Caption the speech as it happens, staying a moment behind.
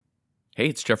Hey,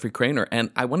 it's Jeffrey Craner,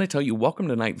 and I want to tell you, Welcome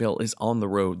to Night Vale is on the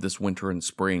road this winter and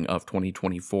spring of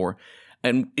 2024,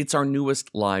 and it's our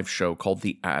newest live show called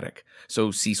The Attic.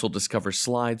 So Cecil discovers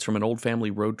slides from an old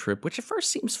family road trip, which at first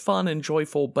seems fun and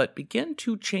joyful, but begin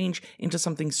to change into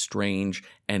something strange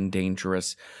and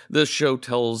dangerous. The show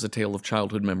tells a tale of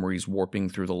childhood memories warping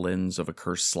through the lens of a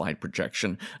cursed slide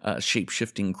projection, a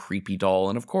shape-shifting creepy doll,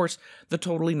 and of course, the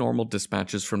totally normal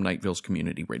dispatches from Night Vale's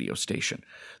community radio station.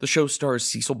 The show stars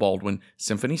Cecil Baldwin,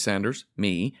 Symphony Sanders,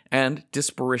 me, and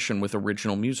Disparition with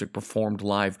original music performed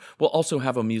live. We'll also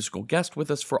have a musical guest with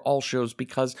us for all shows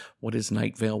because what is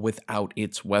Night Vale without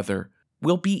its weather?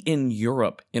 We'll be in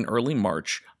Europe in early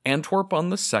March, Antwerp on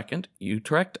the 2nd,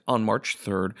 Utrecht on March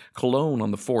 3rd, Cologne on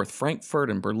the 4th,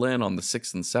 Frankfurt and Berlin on the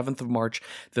 6th and 7th of March,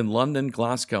 then London,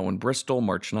 Glasgow, and Bristol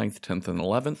March 9th, 10th, and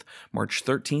 11th, March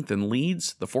 13th in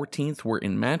Leeds, the 14th we're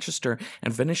in Manchester,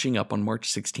 and finishing up on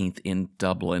March 16th in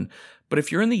Dublin. But if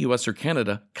you're in the US or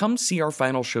Canada, come see our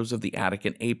final shows of The Attic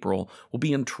in April. We'll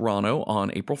be in Toronto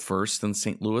on April 1st, then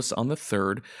St. Louis on the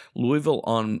 3rd, Louisville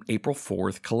on April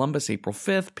 4th, Columbus April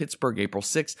 5th, Pittsburgh April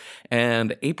 6th,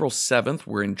 and April 7th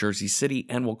we're in Jersey City,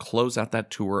 and we'll close out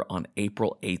that tour on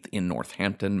April 8th in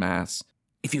Northampton, Mass.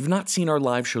 If you've not seen our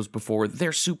live shows before,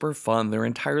 they're super fun. They're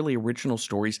entirely original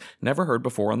stories never heard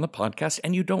before on the podcast,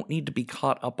 and you don't need to be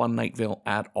caught up on Night Vale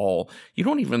at all. You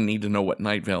don't even need to know what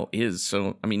Night Vale is,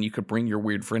 so, you could bring your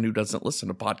weird friend who doesn't listen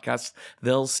to podcasts.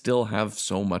 They'll still have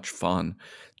so much fun.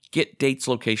 Get dates,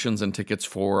 locations, and tickets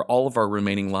for all of our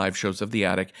remaining live shows of The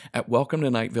Attic at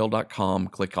welcometonightvale.com.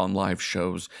 Click on live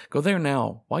shows. Go there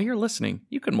now. While you're listening,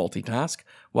 you can multitask.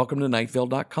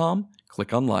 Welcometonightvale.com.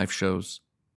 Click on live shows.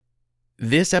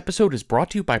 This episode is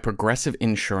brought to you by Progressive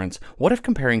Insurance. What if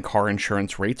comparing car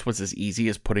insurance rates was as easy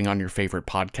as putting on your favorite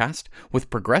podcast?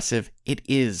 With Progressive, it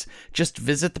is. Just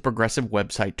visit the Progressive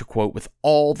website to quote with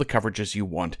all the coverages you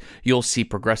want. You'll see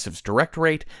Progressive's direct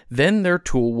rate, then their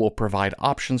tool will provide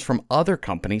options from other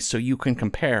companies so you can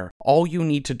compare. All you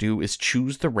need to do is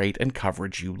choose the rate and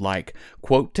coverage you like.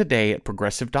 Quote today at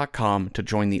Progressive.com to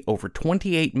join the over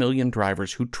 28 million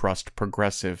drivers who trust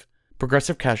Progressive.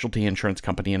 Progressive Casualty Insurance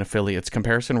Company and Affiliates.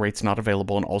 Comparison rates not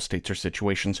available in all states or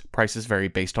situations. Prices vary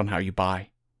based on how you buy.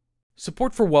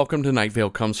 Support for Welcome to Night Vale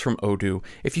comes from Odoo.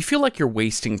 If you feel like you're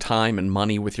wasting time and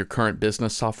money with your current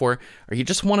business software, or you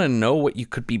just want to know what you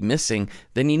could be missing,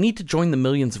 then you need to join the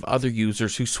millions of other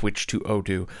users who switch to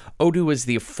Odoo. Odoo is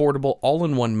the affordable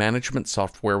all-in-one management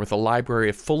software with a library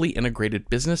of fully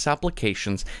integrated business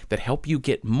applications that help you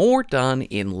get more done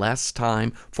in less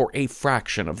time for a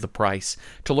fraction of the price.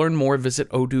 To learn more, visit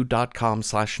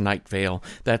odoo.com/nightvale.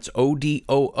 That's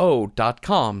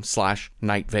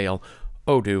odoo.com/nightvale.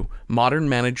 Odoo, modern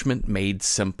management made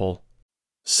simple.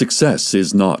 Success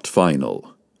is not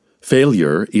final.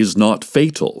 Failure is not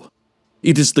fatal.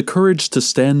 It is the courage to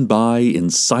stand by in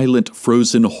silent,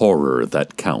 frozen horror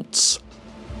that counts.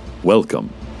 Welcome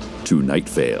to Night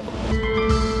Vale.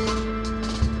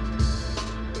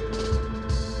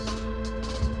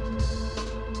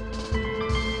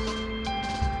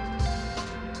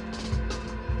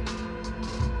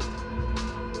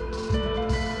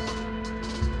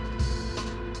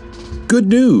 Good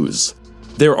news!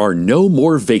 There are no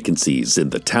more vacancies in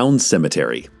the town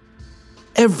cemetery.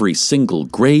 Every single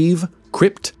grave,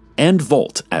 crypt, and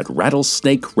vault at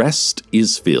Rattlesnake Rest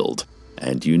is filled.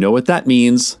 And you know what that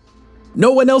means.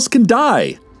 No one else can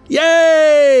die!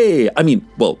 Yay!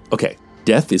 Okay,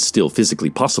 death is still physically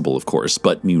possible, of course,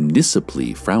 but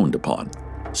municipally frowned upon.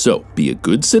 So be a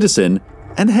good citizen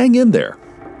and hang in there.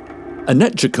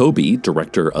 Annette Jacoby,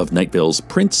 director of Night Vale's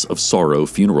Prince of Sorrow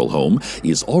Funeral Home,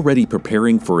 is already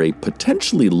preparing for a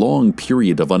potentially long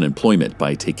period of unemployment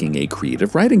by taking a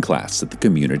creative writing class at the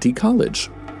community college.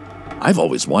 "I've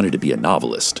always wanted to be a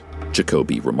novelist,"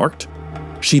 Jacoby remarked.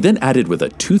 She then added with a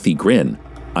toothy grin,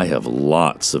 "I have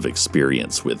lots of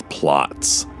experience with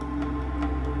plots."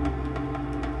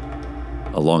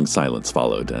 A long silence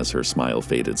followed as her smile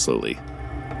faded slowly.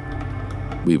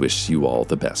 "We wish you all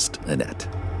the best, Annette."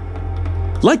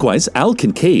 Likewise, Al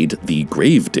Kincaid, the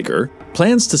grave digger,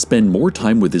 plans to spend more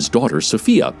time with his daughter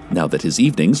Sophia, now that his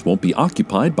evenings won't be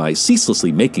occupied by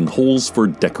ceaselessly making holes for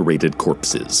decorated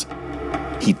corpses.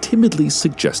 He timidly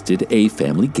suggested a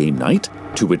family game night,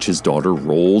 to which his daughter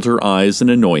rolled her eyes in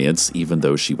annoyance, even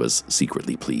though she was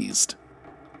secretly pleased.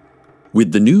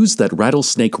 With the news that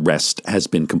Rattlesnake Rest has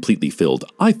been completely filled,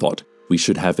 I thought we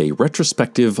should have a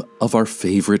retrospective of our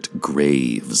favorite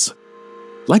graves.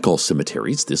 Like all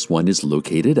cemeteries, this one is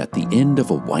located at the end of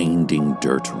a winding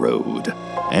dirt road.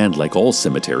 And like all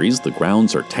cemeteries, the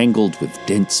grounds are tangled with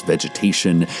dense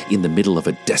vegetation in the middle of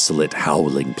a desolate,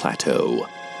 howling plateau.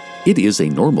 It is a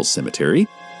normal cemetery,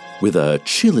 with a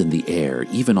chill in the air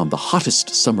even on the hottest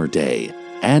summer day,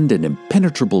 and an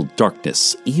impenetrable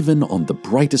darkness even on the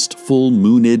brightest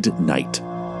full-mooned night.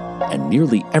 And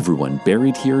nearly everyone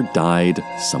buried here died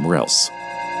somewhere else.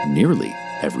 Nearly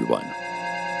everyone.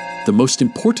 The most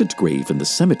important grave in the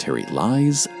cemetery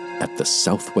lies at the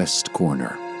southwest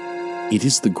corner. It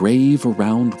is the grave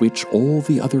around which all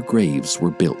the other graves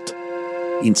were built.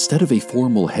 Instead of a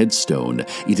formal headstone,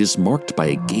 it is marked by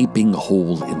a gaping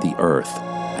hole in the earth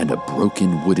and a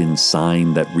broken wooden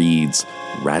sign that reads,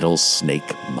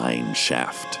 Rattlesnake Mine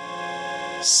Shaft.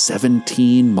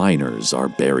 17 miners are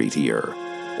buried here,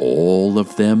 all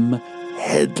of them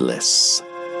headless.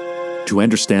 To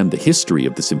understand the history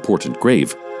of this important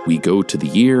grave, we go to the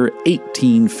year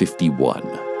 1851.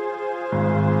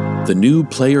 The new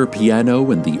player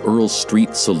piano in the Earl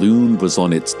Street Saloon was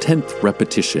on its 10th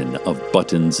repetition of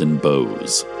Buttons and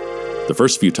Bows. The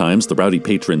first few times the rowdy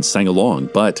patrons sang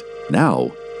along, but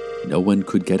now no one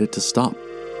could get it to stop,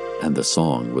 and the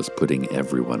song was putting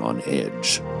everyone on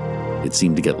edge. It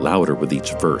seemed to get louder with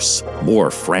each verse,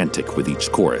 more frantic with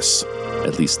each chorus.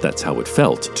 At least that's how it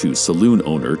felt to saloon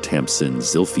owner Tamsin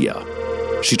Zilphia.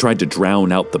 She tried to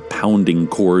drown out the pounding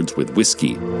chords with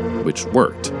whiskey, which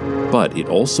worked, but it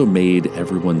also made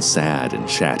everyone sad and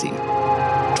chatty.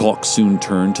 Talk soon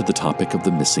turned to the topic of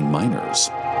the missing miners.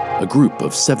 A group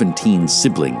of 17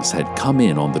 siblings had come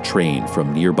in on the train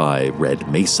from nearby Red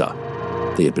Mesa.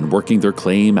 They had been working their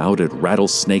claim out at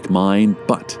Rattlesnake Mine,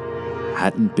 but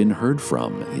hadn't been heard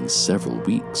from in several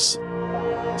weeks.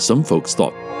 Some folks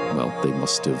thought, well, they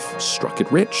must have struck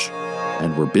it rich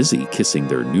and were busy kissing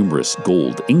their numerous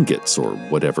gold ingots or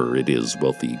whatever it is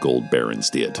wealthy gold barons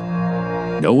did.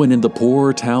 No one in the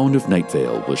poor town of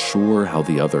Nightvale was sure how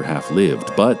the other half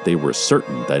lived, but they were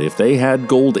certain that if they had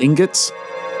gold ingots,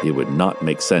 it would not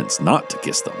make sense not to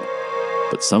kiss them.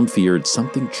 But some feared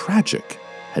something tragic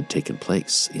had taken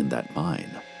place in that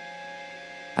mine.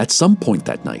 At some point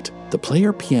that night, the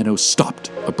player piano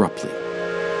stopped abruptly,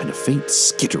 and a faint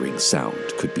skittering sound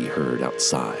could be heard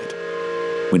outside.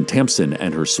 When Tamsin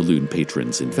and her saloon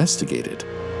patrons investigated,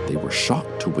 they were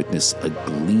shocked to witness a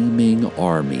gleaming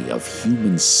army of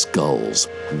human skulls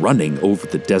running over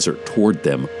the desert toward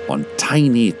them on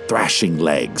tiny thrashing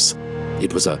legs.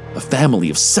 It was a family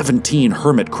of 17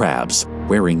 hermit crabs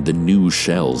wearing the new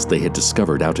shells they had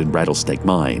discovered out in Rattlesnake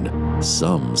Mine,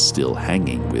 some still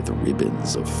hanging with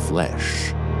ribbons of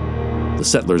flesh. The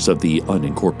settlers of the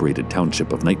unincorporated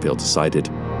township of Nightvale decided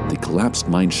the collapsed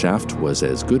mine shaft was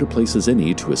as good a place as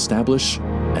any to establish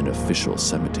an official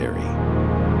cemetery.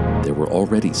 There were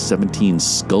already 17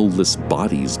 skull-less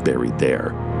bodies buried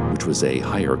there, which was a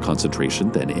higher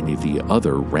concentration than any of the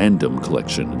other random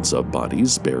collections of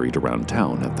bodies buried around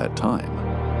town at that time.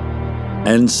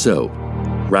 And so,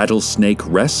 Rattlesnake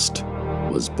Rest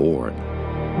was born.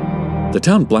 The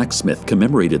town blacksmith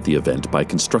commemorated the event by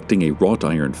constructing a wrought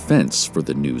iron fence for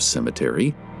the new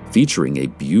cemetery, featuring a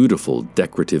beautiful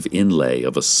decorative inlay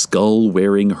of a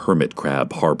skull-wearing hermit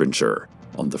crab harbinger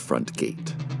on the front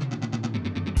gate.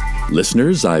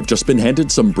 Listeners, I've just been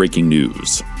handed some breaking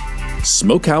news.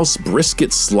 Smokehouse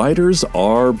brisket sliders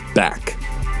are back.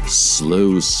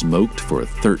 Slow smoked for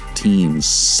 13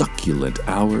 succulent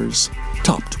hours,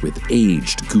 topped with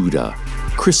aged Gouda,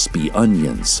 crispy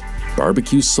onions,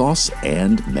 barbecue sauce,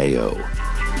 and mayo.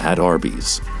 At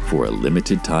Arby's for a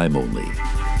limited time only.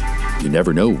 You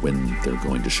never know when they're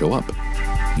going to show up.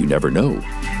 You never know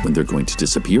when they're going to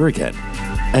disappear again.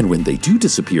 And when they do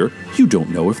disappear, you don't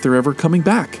know if they're ever coming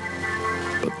back.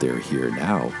 But they're here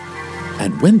now.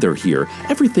 And when they're here,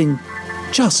 everything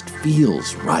just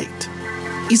feels right.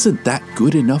 Isn't that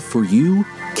good enough for you?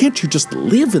 Can't you just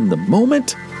live in the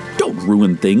moment? Don't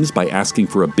ruin things by asking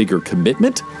for a bigger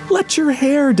commitment. Let your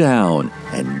hair down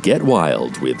and get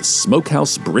wild with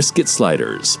Smokehouse brisket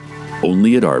sliders.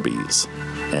 Only at Arby's.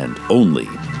 And only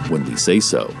when we say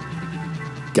so.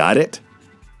 Got it?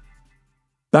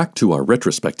 Back to our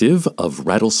retrospective of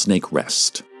Rattlesnake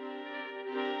Rest.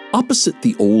 Opposite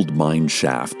the old mine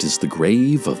shaft is the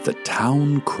grave of the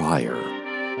town crier.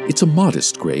 It's a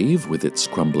modest grave with its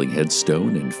crumbling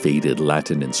headstone and faded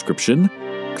Latin inscription,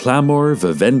 Clamor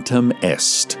viventum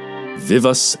est,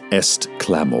 vivus est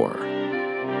clamor,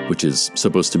 which is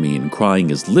supposed to mean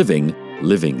crying is living,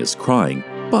 living is crying,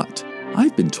 but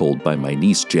I've been told by my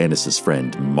niece Janice's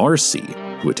friend Marcy,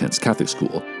 who attends Catholic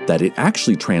school, that it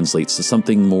actually translates to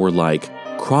something more like,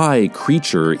 cry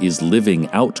creature is living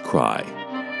outcry,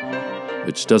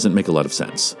 which doesn't make a lot of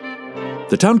sense.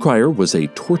 The town crier was a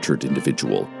tortured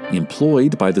individual,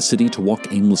 employed by the city to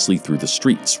walk aimlessly through the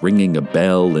streets, ringing a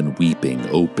bell and weeping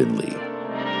openly.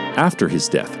 After his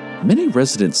death, many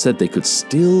residents said they could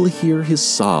still hear his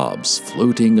sobs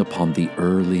floating upon the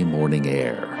early morning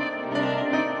air.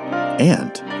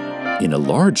 And in a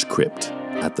large crypt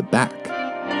at the back,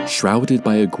 shrouded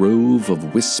by a grove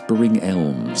of whispering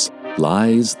elms,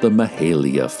 lies the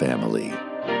Mahalia family.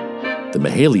 The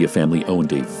Mahalia family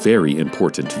owned a very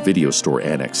important video store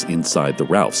annex inside the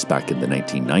Ralphs back in the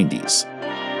 1990s.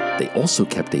 They also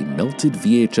kept a melted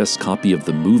VHS copy of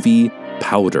the movie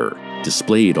Powder,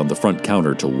 displayed on the front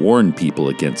counter to warn people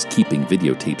against keeping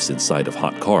videotapes inside of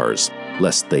hot cars,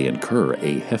 lest they incur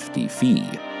a hefty fee.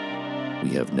 We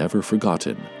have never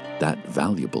forgotten that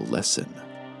valuable lesson.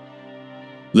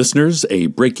 Listeners, a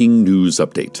breaking news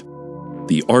update.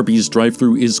 The Arby's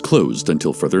drive-thru is closed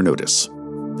until further notice.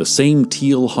 The same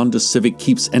teal Honda Civic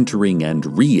keeps entering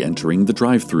and re-entering the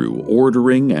drive-thru,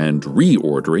 ordering and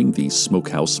reordering the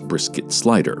Smokehouse Brisket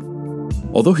Slider.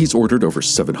 Although he's ordered over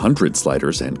 700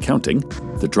 sliders and counting,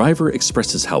 the driver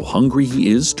expresses how hungry he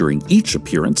is during each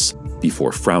appearance,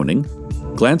 before frowning,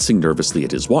 glancing nervously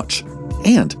at his watch,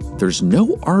 and there's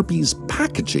no Arby's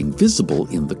packaging visible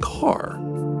in the car.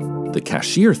 The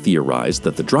cashier theorized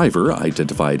that the driver,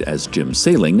 identified as Jim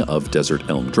Sailing of Desert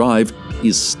Elm Drive,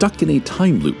 is stuck in a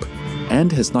time loop and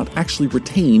has not actually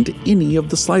retained any of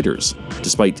the sliders,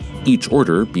 despite each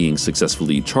order being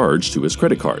successfully charged to his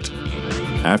credit card.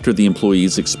 After the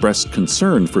employees expressed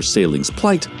concern for Sailing's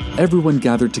plight, everyone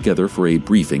gathered together for a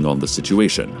briefing on the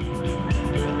situation.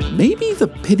 Maybe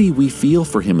the pity we feel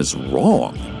for him is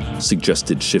wrong,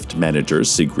 suggested shift manager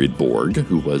Sigrid Borg,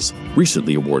 who was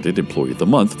recently awarded Employee of the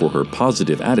Month for her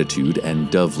positive attitude and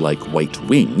dove-like white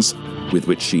wings, with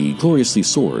which she gloriously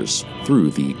soars through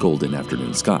the golden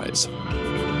afternoon skies.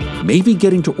 Maybe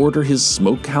getting to order his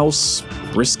Smokehouse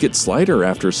Brisket Slider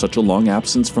after such a long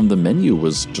absence from the menu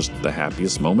was just the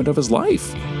happiest moment of his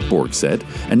life, Borg said,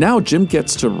 and now Jim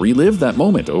gets to relive that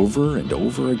moment over and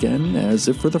over again as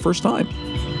if for the first time.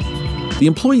 The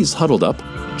employees huddled up,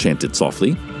 chanted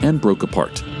softly, and broke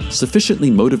apart, sufficiently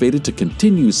motivated to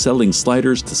continue selling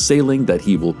sliders to Sailing that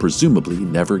he will presumably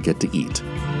never get to eat.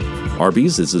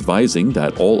 Arby's is advising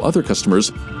that all other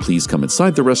customers please come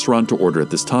inside the restaurant to order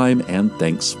at this time, and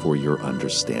thanks for your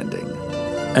understanding.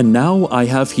 And now I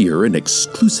have here an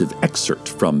exclusive excerpt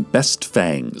from Best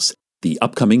Fangs, the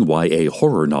upcoming YA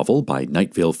horror novel by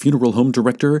Night Vale Funeral Home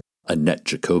director Annette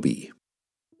Jacoby.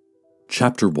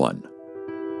 Chapter 1.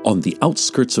 On the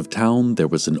outskirts of town, there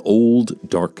was an old,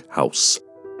 dark house.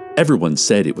 Everyone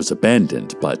said it was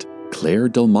abandoned, but Claire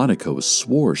Delmonico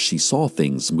swore she saw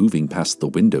things moving past the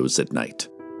windows at night.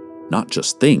 Not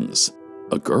just things,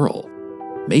 a girl.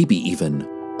 Maybe even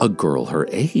a girl her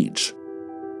age.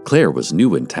 Claire was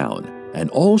new in town, and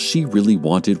all she really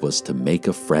wanted was to make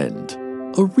a friend.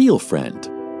 A real friend.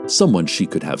 Someone she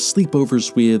could have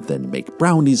sleepovers with and make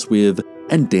brownies with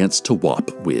and dance to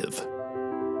WAP with.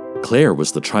 Claire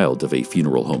was the child of a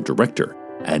funeral home director,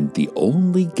 and the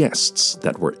only guests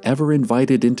that were ever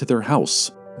invited into their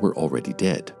house were already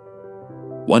dead.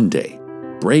 One day,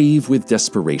 brave with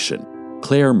desperation,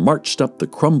 Claire marched up the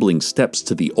crumbling steps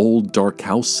to the old dark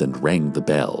house and rang the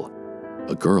bell.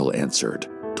 A girl answered,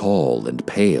 tall and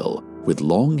pale, with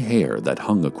long hair that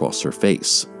hung across her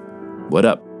face. "What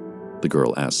up?" the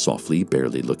girl asked softly,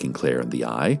 barely looking Claire in the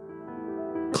eye.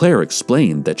 Claire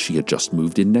explained that she had just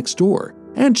moved in next door,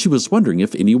 and she was wondering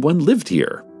if anyone lived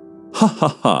here. "Ha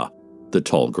ha ha," the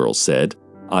tall girl said.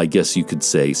 "I guess you could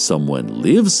say someone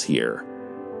lives here."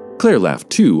 Claire laughed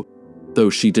too, though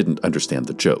she didn't understand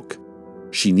the joke.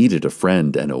 She needed a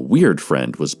friend, and a weird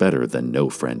friend was better than no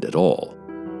friend at all.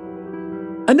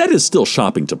 Annette is still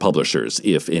shopping to publishers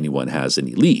if anyone has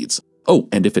any leads. Oh,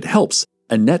 and if it helps,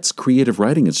 Annette's creative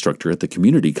writing instructor at the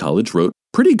community college wrote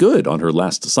pretty good on her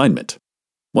last assignment.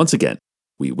 Once again,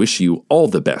 we wish you all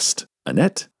the best,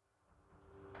 Annette.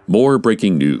 More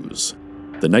breaking news.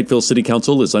 The Nightville City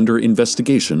Council is under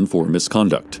investigation for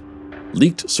misconduct.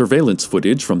 Leaked surveillance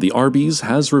footage from the Arby's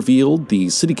has revealed the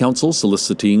City Council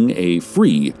soliciting a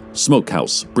free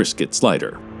Smokehouse Brisket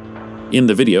Slider. In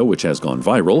the video, which has gone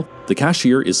viral, the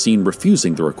cashier is seen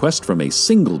refusing the request from a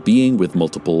single being with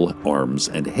multiple arms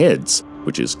and heads,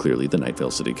 which is clearly the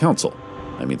Nightville City Council.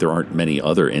 I mean, there aren't many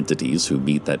other entities who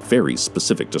meet that very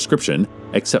specific description,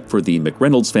 except for the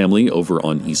McReynolds family over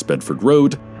on East Bedford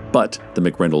Road, but the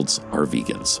McReynolds are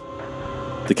vegans.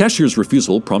 The cashier's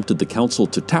refusal prompted the council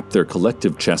to tap their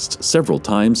collective chests several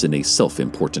times in a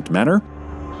self-important manner.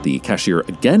 The cashier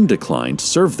again declined to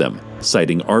serve them,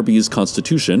 citing Arby's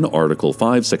Constitution, Article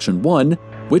 5, Section 1,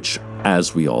 which,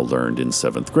 as we all learned in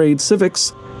 7th grade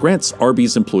civics, grants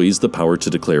Arby's employees the power to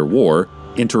declare war,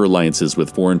 enter alliances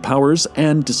with foreign powers,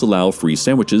 and disallow free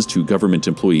sandwiches to government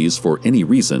employees for any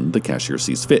reason the cashier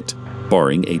sees fit,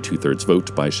 barring a 2/3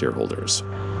 vote by shareholders.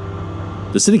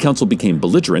 The city council became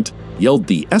belligerent, yelled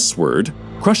the S word,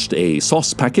 crushed a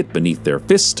sauce packet beneath their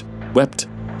fist, wept,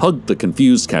 hugged the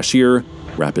confused cashier,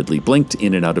 rapidly blinked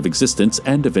in and out of existence,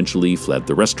 and eventually fled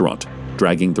the restaurant,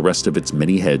 dragging the rest of its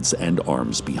many heads and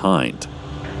arms behind.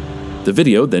 The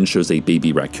video then shows a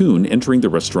baby raccoon entering the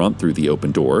restaurant through the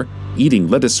open door, eating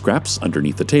lettuce scraps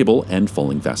underneath the table, and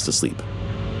falling fast asleep,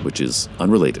 which is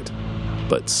unrelated,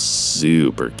 but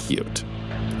super cute.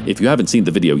 If you haven't seen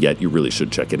the video yet, you really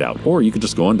should check it out, or you could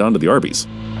just go on down to the Arby's.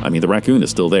 I mean, the raccoon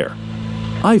is still there.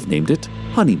 I've named it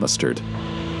Honey Mustard.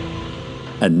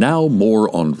 And now more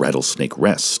on Rattlesnake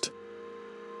Rest.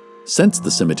 Since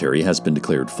the cemetery has been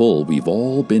declared full, we've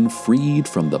all been freed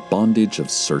from the bondage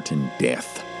of certain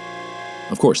death.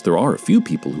 Of course, there are a few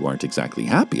people who aren't exactly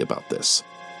happy about this.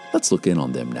 Let's look in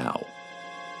on them now.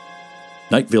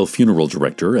 Night Vale funeral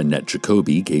director Annette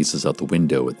Jacoby gazes out the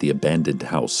window at the abandoned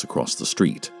house across the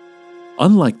street.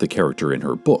 Unlike the character in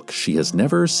her book, she has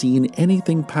never seen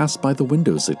anything pass by the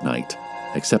windows at night,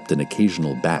 except an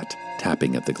occasional bat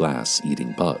tapping at the glass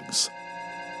eating bugs.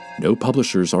 No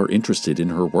publishers are interested in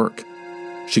her work.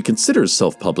 She considers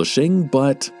self-publishing,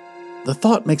 but the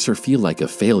thought makes her feel like a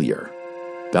failure.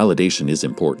 Validation is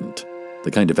important.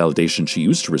 The kind of validation she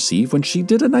used to receive when she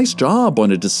did a nice job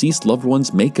on a deceased loved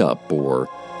one's makeup, or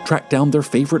tracked down their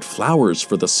favorite flowers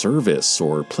for the service,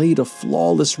 or played a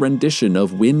flawless rendition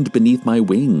of Wind Beneath My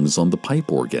Wings on the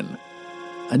pipe organ.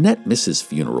 Annette misses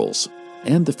funerals,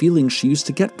 and the feeling she used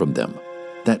to get from them,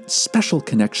 that special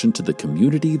connection to the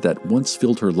community that once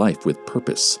filled her life with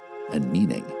purpose and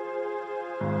meaning.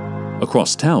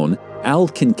 Across town, Al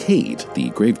Kincaid, the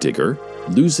gravedigger,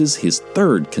 loses his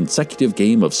 3rd consecutive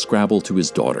game of Scrabble to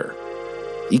his daughter.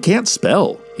 He can't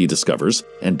spell, he discovers,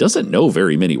 and doesn't know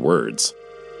very many words.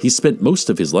 He's spent most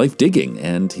of his life digging,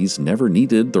 and he's never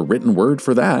needed the written word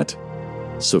for that.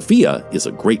 Sophia is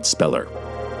a great speller.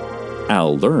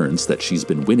 Al learns that she's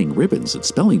been winning ribbons at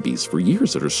spelling bees for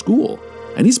years at her school,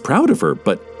 and he's proud of her,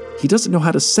 but he doesn't know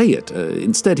how to say it.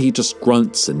 Instead, he just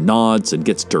grunts and nods and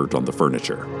gets dirt on the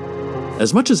furniture.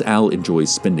 As much as Al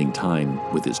enjoys spending time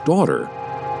with his daughter,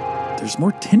 there's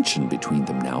more tension between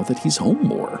them now that he's home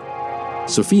more.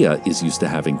 Sophia is used to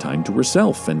having time to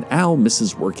herself, and Al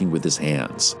misses working with his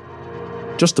hands.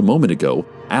 Just a moment ago,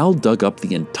 Al dug up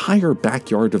the entire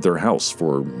backyard of their house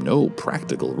for no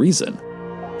practical reason.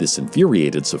 This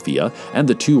infuriated Sophia, and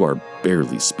the two are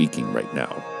barely speaking right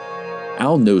now.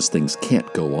 Al knows things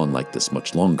can't go on like this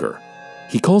much longer.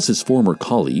 He calls his former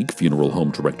colleague, funeral home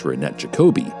director Annette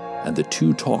Jacoby, and the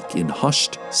two talk in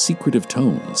hushed, secretive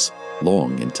tones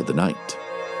long into the night.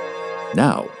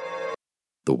 Now,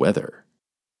 the weather.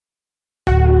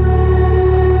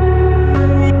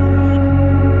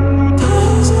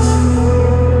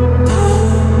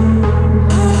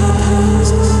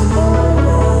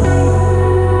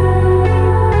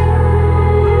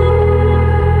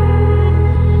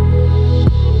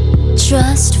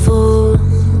 Trustful,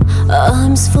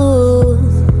 arms full.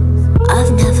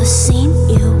 I've never seen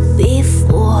you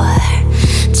before.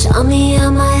 Tell me,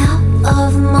 am I out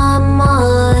of my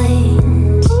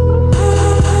mind?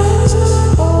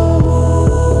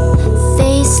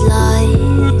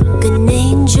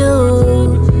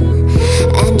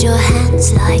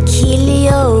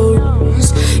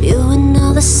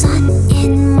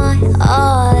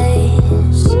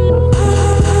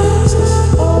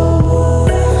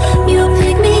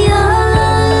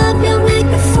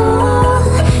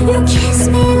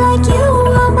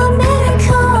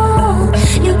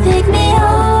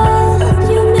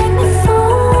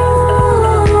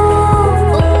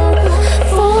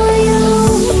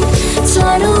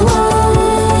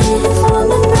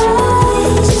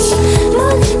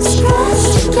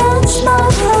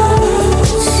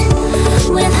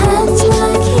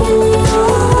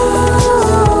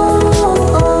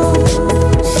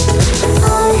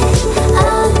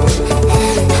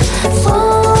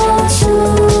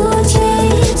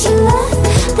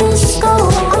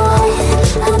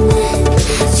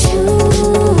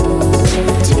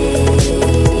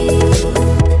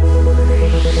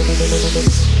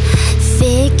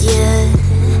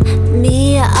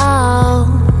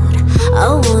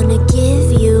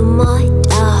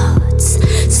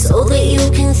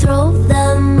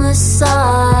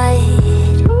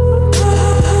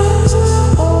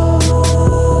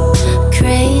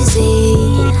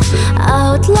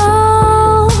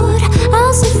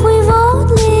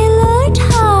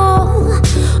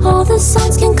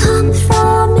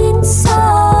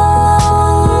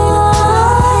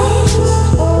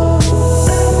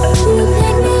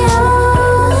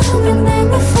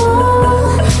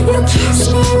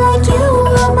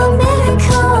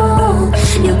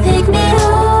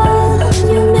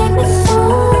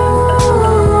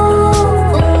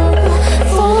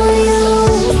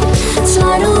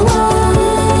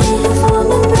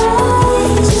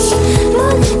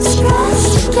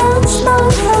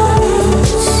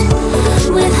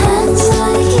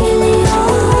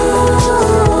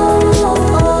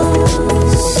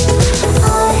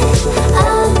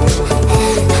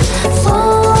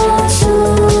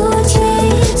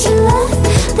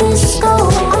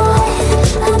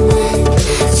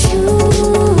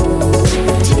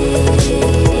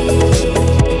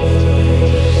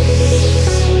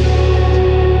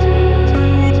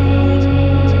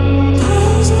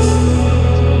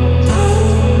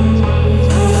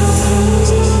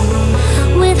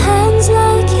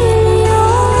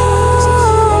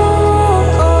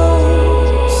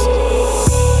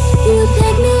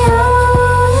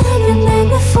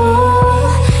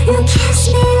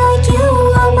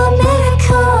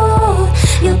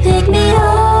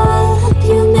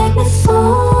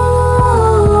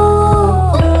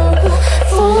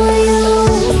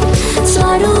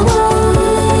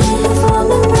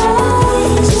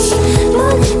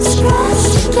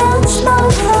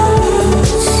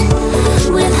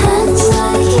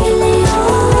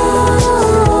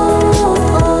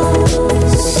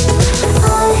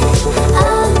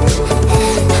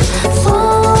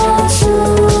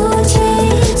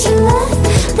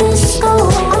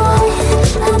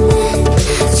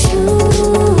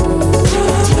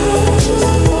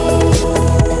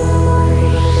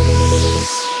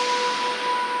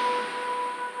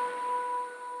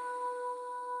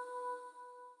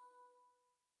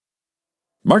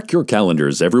 Mark your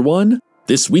calendars, everyone.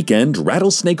 This weekend,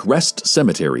 Rattlesnake Rest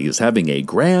Cemetery is having a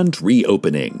grand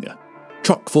reopening.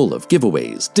 Chock full of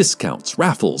giveaways, discounts,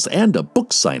 raffles, and a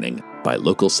book signing by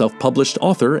local self-published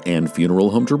author and funeral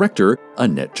home director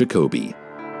Annette Jacoby.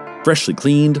 Freshly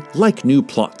cleaned, like-new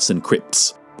plots and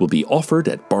crypts will be offered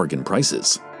at bargain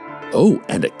prices. Oh,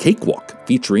 and a cakewalk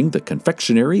featuring the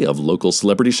confectionery of local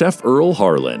celebrity chef Earl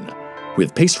Harlan.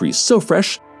 With pastries so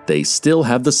fresh, they still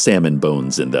have the salmon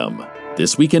bones in them.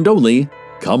 This weekend only,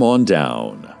 come on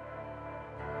down.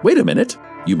 Wait a minute,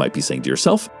 you might be saying to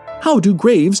yourself, how do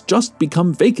graves just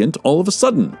become vacant all of a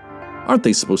sudden? Aren't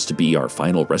they supposed to be our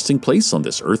final resting place on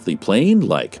this earthly plane,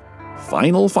 like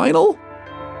final?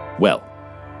 Well,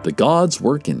 the gods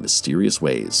work in mysterious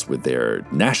ways with their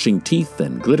gnashing teeth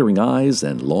and glittering eyes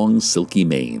and long silky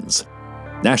manes,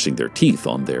 gnashing their teeth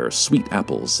on their sweet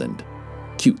apples and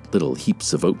cute little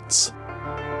heaps of oats.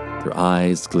 Their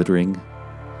eyes glittering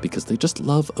because they just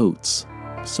love oats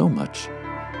so much.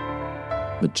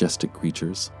 Majestic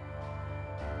creatures.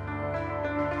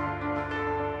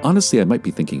 Honestly, I might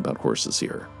be thinking about horses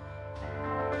here.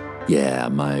 Yeah,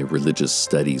 my religious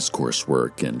studies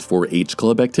coursework and 4-H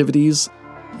club activities,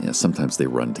 sometimes they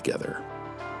run together.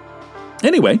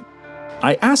 Anyway,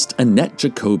 I asked Annette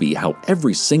Jacoby how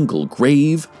every single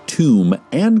grave, tomb,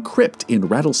 and crypt in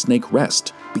Rattlesnake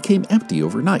Rest became empty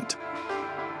overnight.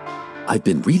 I've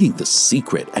been reading The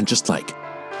Secret and just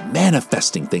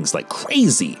manifesting things like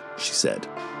crazy, she said.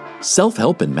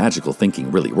 Self-help and magical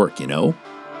thinking really work, you know?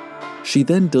 She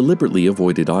then deliberately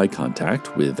avoided eye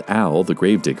contact with Al, the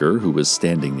gravedigger, who was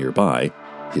standing nearby,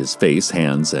 his face,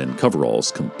 hands, and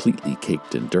coveralls completely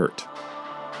caked in dirt.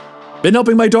 "Been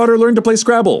helping my daughter learn to play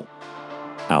Scrabble,"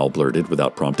 Al blurted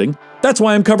without prompting. "That's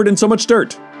why I'm covered in so much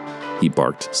dirt," he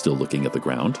barked, still looking at the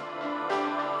ground.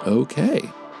 "Okay.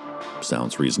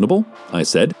 Sounds reasonable," I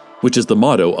said, which is the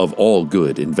motto of all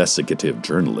good investigative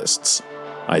journalists.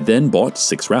 I then bought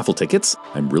 6 raffle tickets.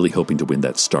 I'm really hoping to win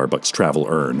that Starbucks travel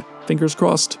urn. Fingers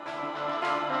crossed.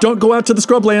 "Don't go out to the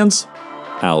scrublands,"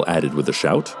 Al added with a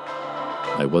shout.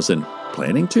 "I wasn't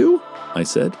planning to," I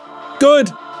said.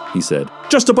 "Good," he said.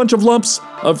 "Just a bunch of lumps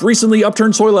of recently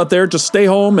upturned soil out there. Just stay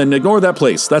home and ignore that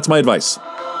place. That's my advice,"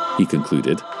 he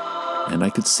concluded, and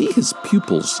I could see his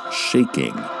pupils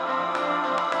shaking.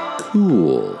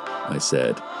 "Cool," I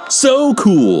said. "So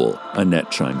cool," Annette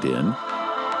chimed in.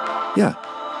 "Yeah.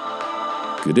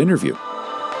 Good interview."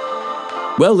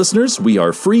 Well, listeners, we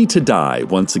are free to die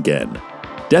once again.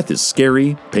 Death is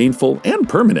scary, painful, and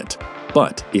permanent,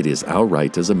 but it is our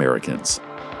right as Americans.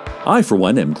 I, for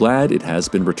one, am glad it has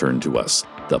been returned to us.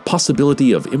 The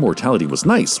possibility of immortality was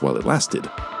nice while it lasted,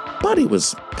 but it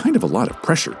was kind of a lot of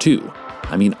pressure, too.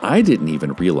 I mean, I didn't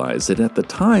even realize it at the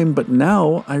time, but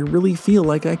now I really feel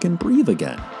like I can breathe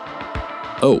again.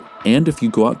 Oh, and if you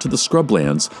go out to the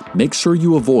scrublands, make sure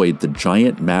you avoid the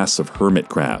giant mass of hermit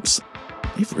crabs.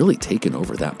 They've really taken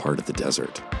over that part of the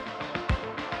desert.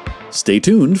 Stay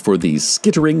tuned for the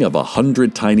skittering of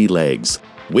 100 tiny legs,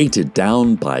 weighted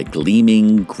down by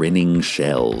gleaming, grinning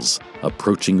shells,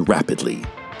 approaching rapidly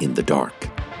in the dark.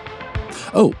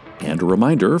 Oh, and a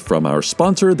reminder from our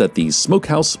sponsor that the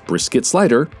Smokehouse Brisket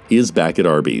Slider is back at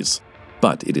Arby's,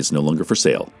 but it is no longer for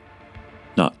sale.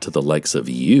 Not to the likes of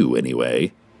you,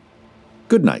 anyway.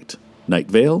 Good night,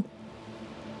 Night Vale.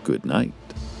 Good night.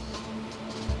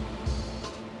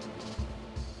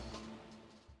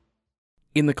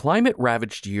 In the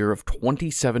climate-ravaged year of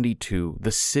 2072,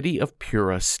 the city of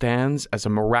Pura stands as a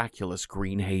miraculous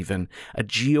green haven, a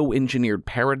geoengineered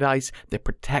paradise that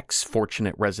protects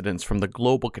fortunate residents from the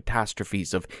global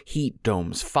catastrophes of heat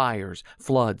domes, fires,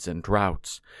 floods, and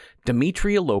droughts.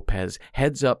 Demetria Lopez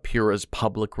heads up Pura's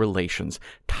public relations,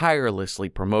 tirelessly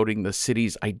promoting the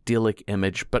city's idyllic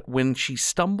image, but when she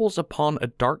stumbles upon a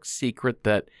dark secret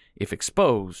that, if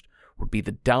exposed, would be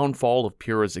the downfall of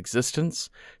Pura's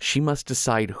existence, she must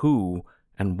decide who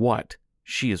and what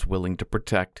she is willing to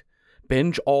protect.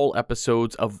 Binge all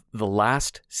episodes of The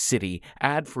Last City,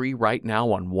 ad-free right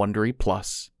now on Wondery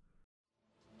Plus.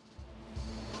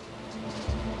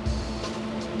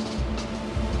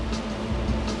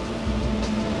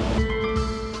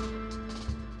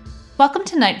 Welcome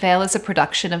to Night Vale is a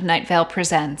production of Night Vale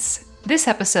Presents. This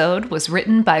episode was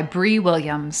written by Bree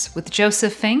Williams with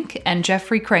Joseph Fink and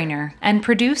Jeffrey Craner and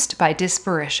produced by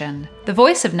Disparition. The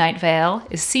voice of Night Vale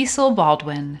is Cecil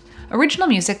Baldwin. Original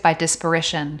music by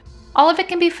Disparition. All of it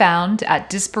can be found at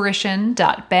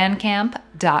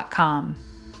disparition.bandcamp.com.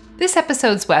 This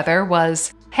episode's weather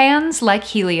was Hands Like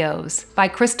Helios by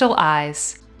Crystal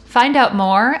Eyes. Find out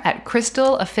more at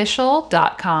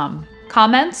crystalofficial.com.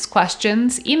 Comments,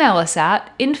 questions, email us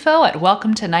at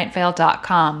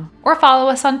info@welcometonightvale.com or follow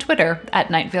us on Twitter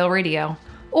 @NightValeRadio.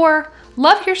 Or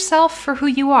love yourself for who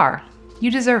you are. You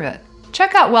deserve it.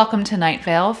 Check out Welcome to Night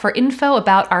Vale for info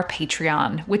about our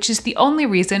Patreon, which is the only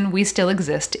reason we still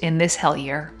exist in this hell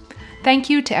year. Thank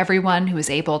you to everyone who is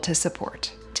able to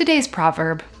support. Today's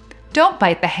proverb: don't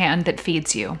bite the hand that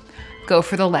feeds you. Go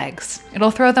for the legs.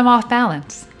 It'll throw them off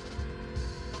balance.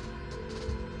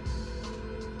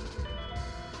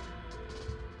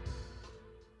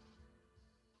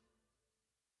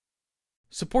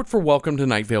 Support for Welcome to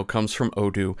Night Vale comes from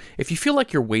Odoo. If you feel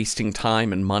like you're wasting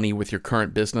time and money with your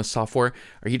current business software,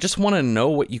 or you just want to know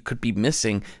what you could be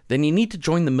missing, then you need to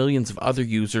join the millions of other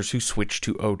users who switch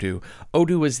to Odoo.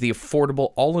 Odoo is the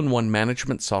affordable all-in-one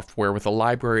management software with a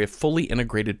library of fully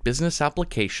integrated business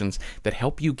applications that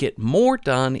help you get more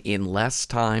done in less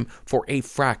time for a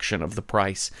fraction of the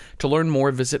price. To learn more,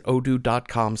 visit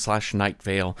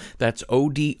odoo.com/nightvale. That's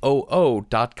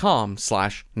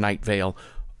odoo.com/nightvale.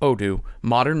 Odoo,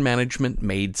 modern management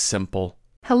made simple.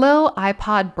 Hello,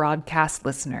 iPod broadcast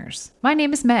listeners. My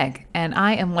name is Meg, and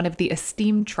I am one of the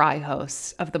esteemed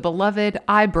tri-hosts of the beloved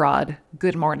iBroad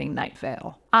Good Morning Night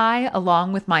Vale. I,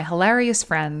 along with my hilarious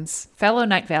friends, fellow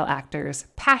Night Vale actors,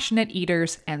 passionate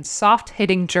eaters, and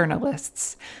soft-hitting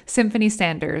journalists, Symphony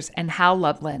Sanders and Hal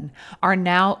Lublin, are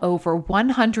now over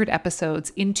 100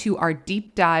 episodes into our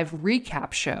deep dive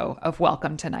recap show of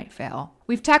Welcome to Night Vale.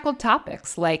 We've tackled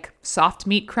topics like soft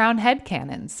meat crown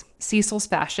headcanons, Cecil's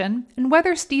fashion, and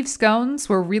whether Steve scones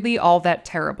were really all that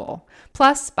terrible,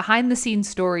 plus behind-the-scenes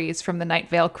stories from the Night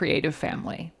Vale creative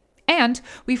family. And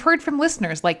we've heard from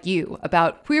listeners like you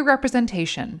about queer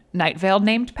representation, Night Vale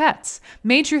named pets,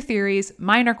 major theories,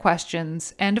 minor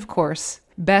questions, and of course,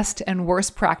 best and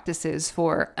worst practices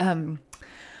for,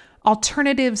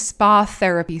 alternative spa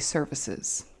therapy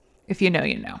services. If you know,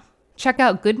 you know. Check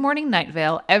out Good Morning Night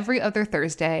Vale every other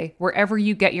Thursday, wherever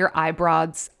you get your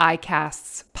iBroads,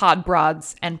 iCasts,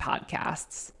 Podbroads, and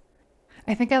podcasts.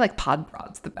 I think I like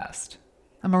Podbroads the best.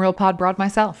 I'm a real Podbroad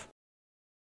myself.